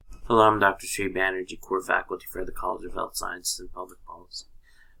Hello, I'm Dr. Sri Banerjee, core faculty for the College of Health Sciences and Public Policy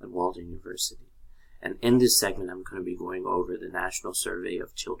at Walden University. And in this segment, I'm going to be going over the National Survey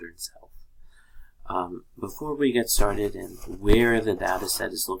of Children's Health. Before we get started and where the data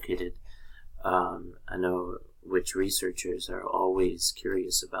set is located, I know which researchers are always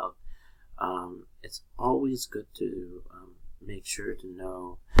curious about. It's always good to make sure to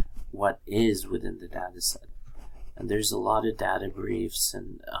know what is within the data set. And there's a lot of data briefs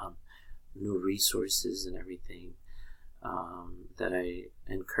and new resources and everything that I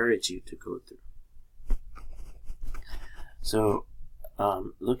encourage you to go through. So,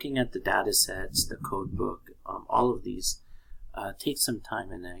 looking at the data sets, the code book, all of these take some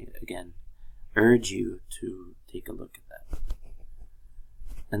time, and I, again, urge you to take a look at that.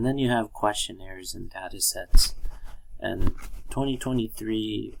 And then you have questionnaires and data sets. And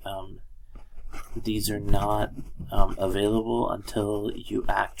 2023, these are not available until you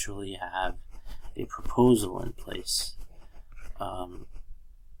actually have a proposal in place. So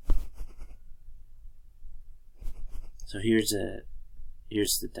here's the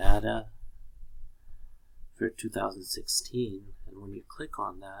data for 2016, and when you click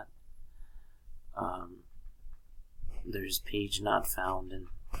on that, there's page not found, and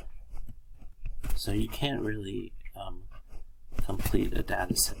so you can't really complete a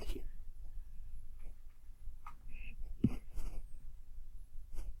data set here.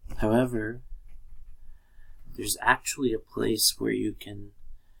 However, there's actually a place where you can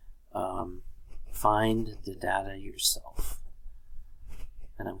find the data yourself.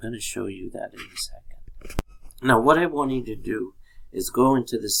 And I'm going to show you that in a second. Now, what I want you to do is go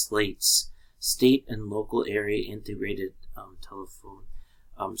into the SLATE's State and Local Area Integrated Telephone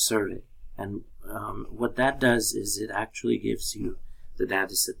Survey. And what that does is it actually gives you the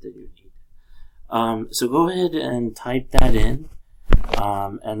data set that you need. So go ahead and type that in.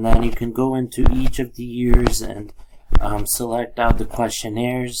 And then you can go into each of the years and select out the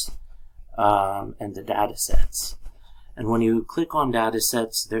questionnaires and the data sets. And when you click on data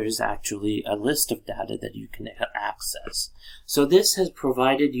sets, there's actually a list of data that you can access. So this has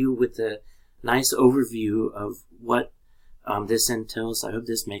provided you with a nice overview of what this entails. I hope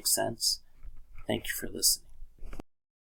this makes sense. Thank you for listening.